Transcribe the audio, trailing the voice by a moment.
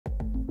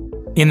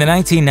In the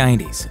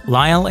 1990s,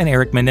 Lyle and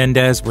Erik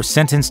Menendez were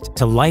sentenced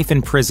to life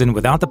in prison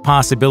without the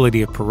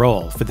possibility of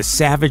parole for the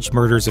savage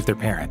murders of their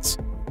parents.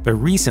 But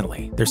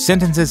recently, their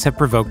sentences have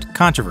provoked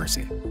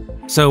controversy.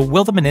 So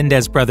will the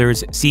Menendez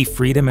brothers see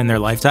freedom in their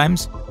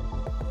lifetimes?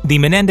 The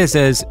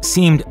Menendezes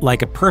seemed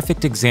like a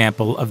perfect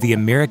example of the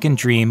American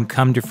dream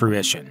come to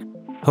fruition.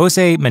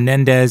 Jose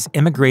Menendez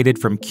immigrated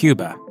from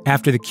Cuba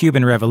after the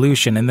Cuban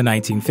Revolution in the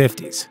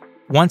 1950s.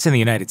 Once in the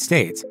United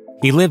States,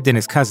 he lived in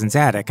his cousin's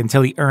attic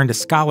until he earned a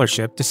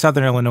scholarship to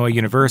Southern Illinois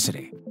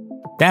University.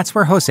 That's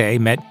where Jose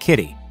met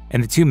Kitty,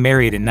 and the two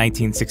married in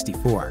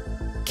 1964.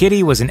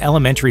 Kitty was an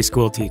elementary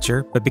school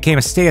teacher, but became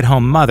a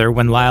stay-at-home mother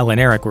when Lyle and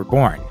Erik were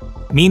born.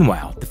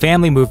 Meanwhile, the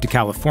family moved to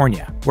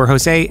California, where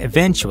Jose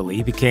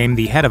eventually became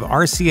the head of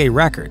RCA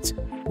Records,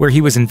 where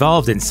he was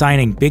involved in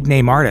signing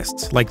big-name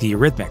artists like the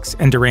Eurythmics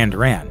and Duran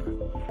Duran.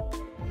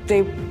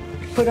 They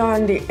put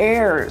on the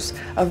airs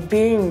of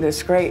being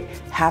this great,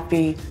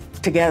 happy,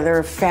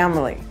 together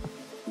family.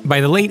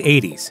 By the late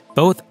 80s,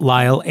 both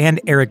Lyle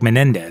and Erik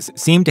Menendez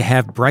seemed to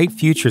have bright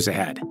futures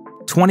ahead.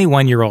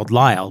 21-year-old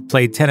Lyle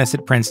played tennis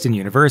at Princeton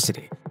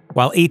University,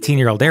 while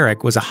 18-year-old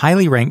Erik was a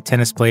highly ranked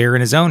tennis player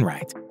in his own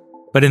right.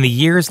 But in the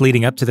years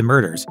leading up to the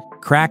murders,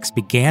 cracks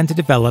began to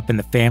develop in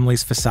the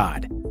family's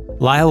facade.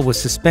 Lyle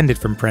was suspended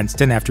from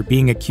Princeton after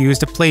being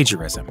accused of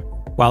plagiarism,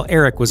 while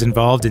Erik was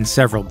involved in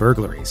several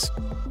burglaries.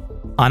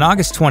 On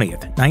August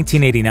 20th,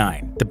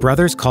 1989, the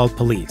brothers called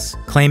police,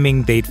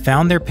 claiming they'd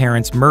found their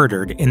parents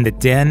murdered in the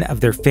den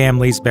of their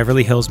family's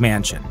Beverly Hills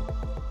mansion.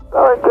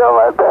 Don't kill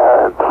my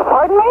parents.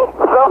 Pardon me?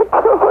 Don't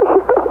kill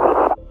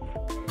my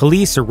parents.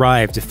 Police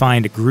arrived to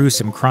find a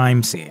gruesome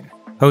crime scene.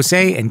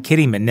 Jose and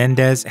Kitty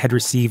Menendez had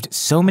received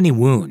so many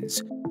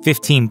wounds,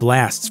 15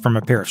 blasts from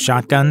a pair of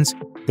shotguns,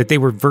 that they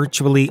were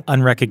virtually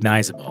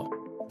unrecognizable.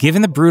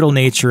 Given the brutal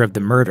nature of the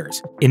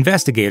murders,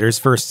 investigators'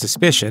 first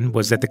suspicion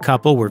was that the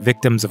couple were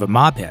victims of a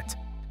mob hit.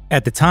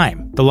 At the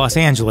time, the Los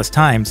Angeles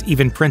Times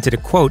even printed a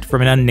quote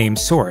from an unnamed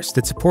source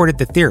that supported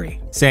the theory,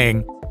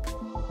 saying,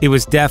 "It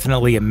was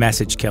definitely a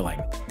message killing.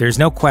 There's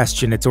no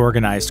question it's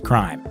organized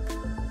crime."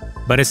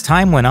 But as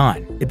time went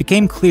on, it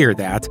became clear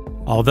that,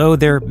 although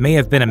there may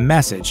have been a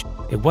message,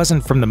 it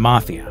wasn't from the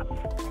mafia.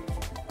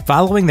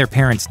 Following their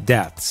parents'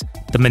 deaths,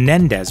 the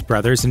Menendez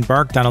brothers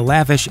embarked on a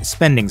lavish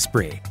spending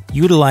spree,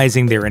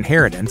 utilizing their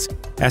inheritance,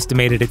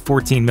 estimated at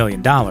 $14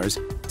 million,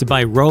 to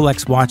buy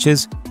Rolex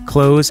watches,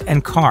 clothes,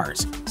 and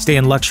cars, stay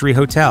in luxury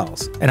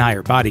hotels, and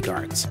hire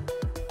bodyguards.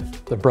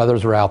 The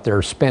brothers were out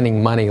there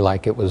spending money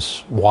like it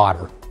was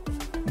water.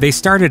 They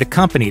started a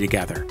company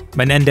together,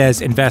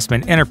 Menendez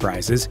Investment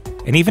Enterprises,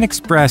 and even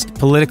expressed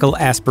political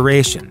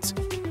aspirations.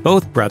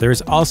 Both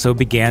brothers also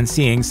began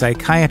seeing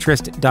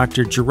psychiatrist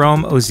Dr.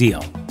 Jerome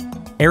Oziel.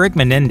 Erik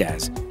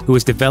Menendez, who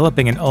was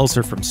developing an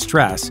ulcer from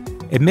stress,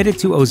 admitted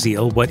to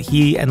Oziel what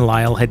he and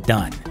Lyle had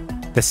done.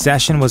 The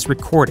session was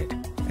recorded,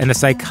 and the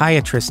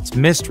psychiatrist's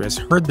mistress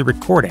heard the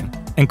recording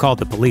and called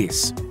the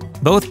police.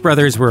 Both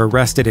brothers were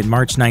arrested in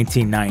March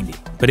 1990,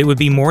 but it would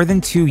be more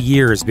than 2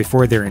 years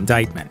before their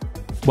indictment.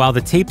 While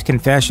the taped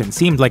confession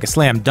seemed like a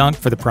slam dunk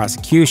for the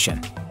prosecution,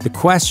 the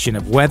question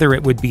of whether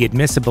it would be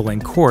admissible in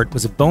court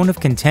was a bone of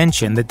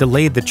contention that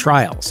delayed the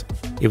trials.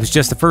 It was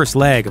just the first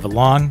leg of a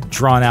long,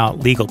 drawn-out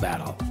legal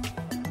battle.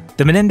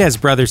 The Menendez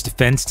brothers'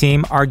 defense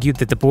team argued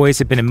that the boys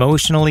had been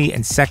emotionally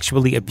and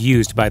sexually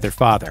abused by their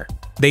father.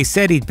 They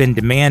said he'd been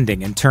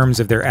demanding in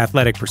terms of their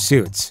athletic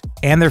pursuits,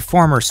 and their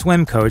former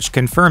swim coach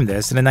confirmed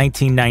this in a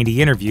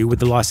 1990 interview with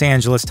the Los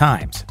Angeles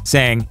Times,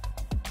 saying,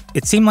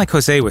 "It seemed like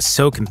Jose was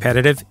so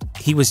competitive,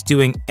 he was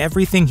doing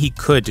everything he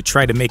could to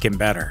try to make him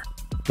better.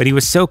 But he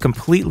was so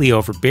completely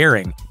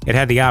overbearing, it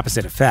had the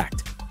opposite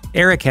effect.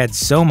 Erik had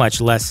so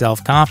much less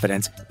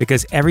self-confidence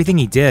because everything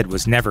he did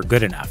was never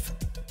good enough."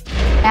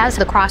 As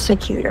the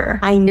prosecutor,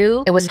 I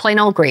knew it was plain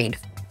old greed.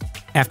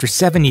 After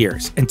 7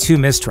 years and 2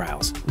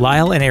 mistrials,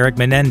 Lyle and Erik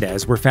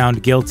Menendez were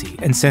found guilty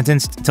and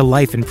sentenced to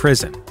life in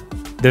prison.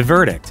 The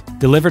verdict,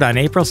 delivered on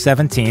April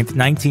 17,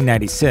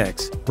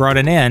 1996, brought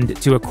an end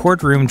to a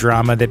courtroom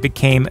drama that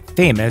became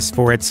famous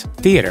for its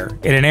theater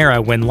in an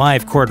era when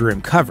live courtroom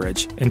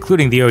coverage,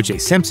 including the O.J.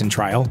 Simpson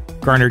trial,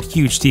 garnered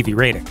huge TV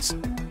ratings.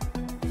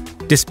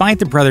 Despite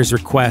the brothers'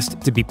 request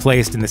to be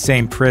placed in the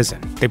same prison,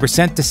 they were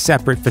sent to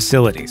separate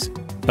facilities.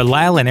 But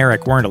Lyle and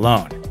Erik weren't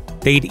alone.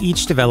 They'd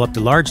each developed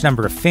a large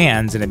number of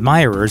fans and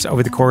admirers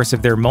over the course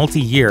of their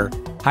multi-year,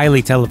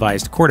 highly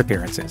televised court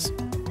appearances.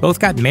 Both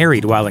got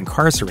married while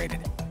incarcerated,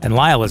 and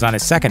Lyle is on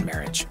his second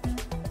marriage.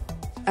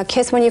 A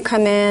kiss when you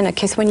come in, a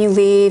kiss when you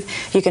leave,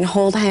 you can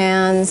hold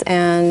hands,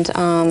 and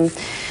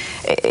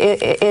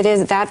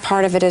that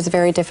part of it is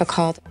very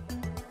difficult.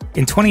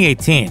 In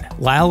 2018,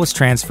 Lyle was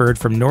transferred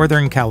from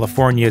Northern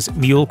California's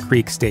Mule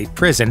Creek State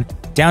Prison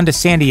down to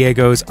San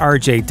Diego's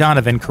R.J.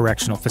 Donovan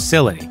Correctional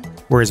Facility,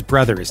 where his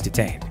brother is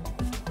detained.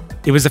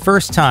 It was the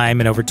first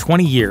time in over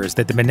 20 years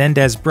that the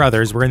Menendez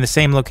brothers were in the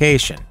same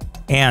location,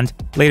 and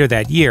later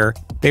that year,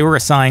 they were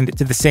assigned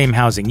to the same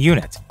housing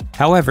unit.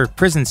 However,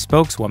 prison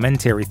spokeswoman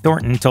Terry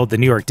Thornton told the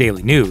New York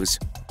Daily News,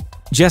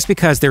 Just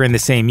because they're in the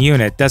same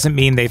unit doesn't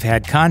mean they've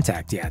had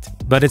contact yet,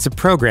 but it's a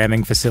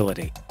programming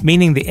facility,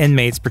 meaning the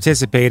inmates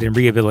participate in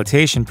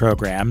rehabilitation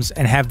programs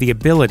and have the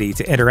ability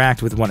to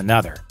interact with one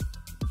another.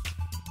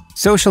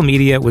 Social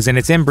media was in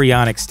its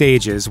embryonic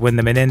stages when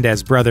the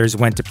Menendez brothers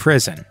went to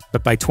prison,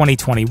 but by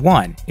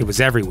 2021, it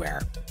was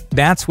everywhere.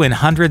 That's when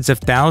hundreds of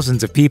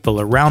thousands of people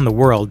around the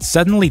world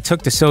suddenly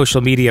took to social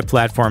media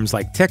platforms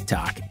like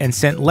TikTok and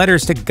sent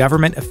letters to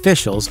government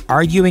officials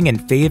arguing in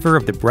favor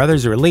of the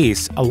brothers'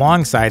 release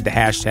alongside the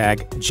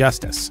hashtag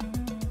justice.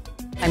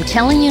 I'm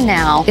telling you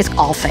now, it's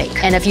all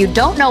fake. And if you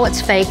don't know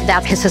it's fake,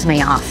 that pisses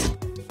me off.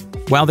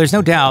 While there's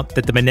no doubt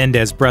that the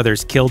Menendez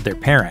brothers killed their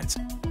parents,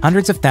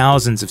 hundreds of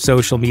thousands of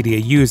social media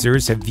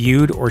users have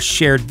viewed or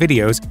shared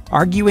videos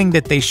arguing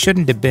that they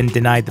shouldn't have been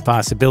denied the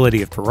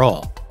possibility of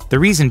parole. The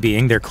reason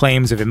being their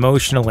claims of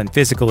emotional and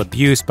physical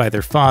abuse by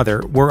their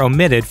father were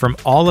omitted from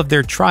all of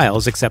their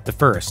trials except the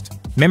first.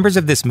 Members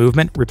of this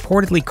movement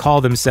reportedly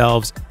call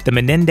themselves the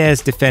Menendez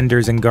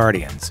Defenders and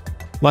Guardians.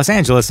 Los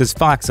Angeles'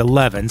 Fox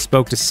 11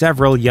 spoke to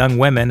several young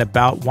women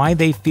about why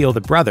they feel the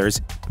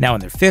brothers, now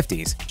in their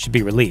 50s, should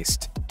be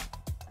released.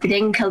 They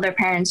didn't kill their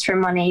parents for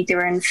money. They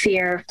were in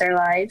fear of their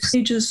lives.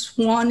 They just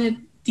wanted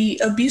the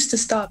abuse to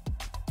stop.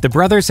 The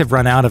brothers have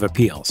run out of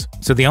appeals,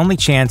 so the only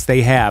chance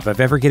they have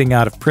of ever getting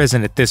out of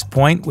prison at this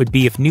point would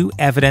be if new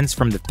evidence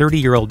from the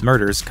 30-year-old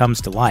murders comes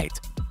to light.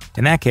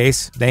 In that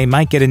case, they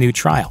might get a new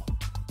trial.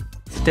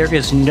 There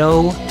is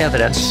no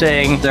evidence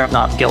saying they're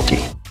not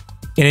guilty.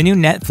 In a new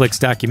Netflix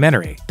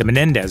documentary, The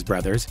Menendez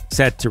Brothers,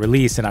 set to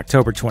release in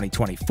October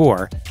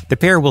 2024, the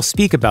pair will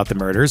speak about the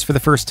murders for the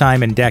first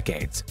time in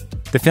decades.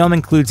 The film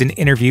includes an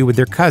interview with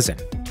their cousin,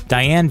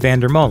 Diane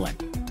Vandermolen,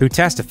 who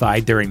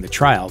testified during the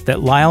trial that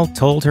Lyle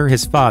told her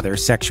his father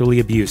sexually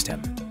abused him.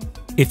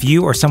 If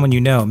you or someone you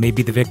know may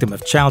be the victim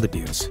of child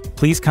abuse,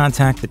 please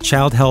contact the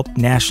Child Help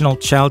National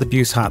Child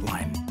Abuse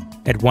Hotline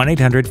at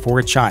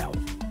 1-800-4-CHILD,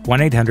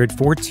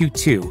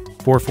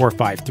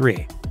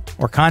 1-800-422-4453,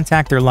 or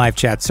contact their live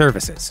chat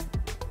services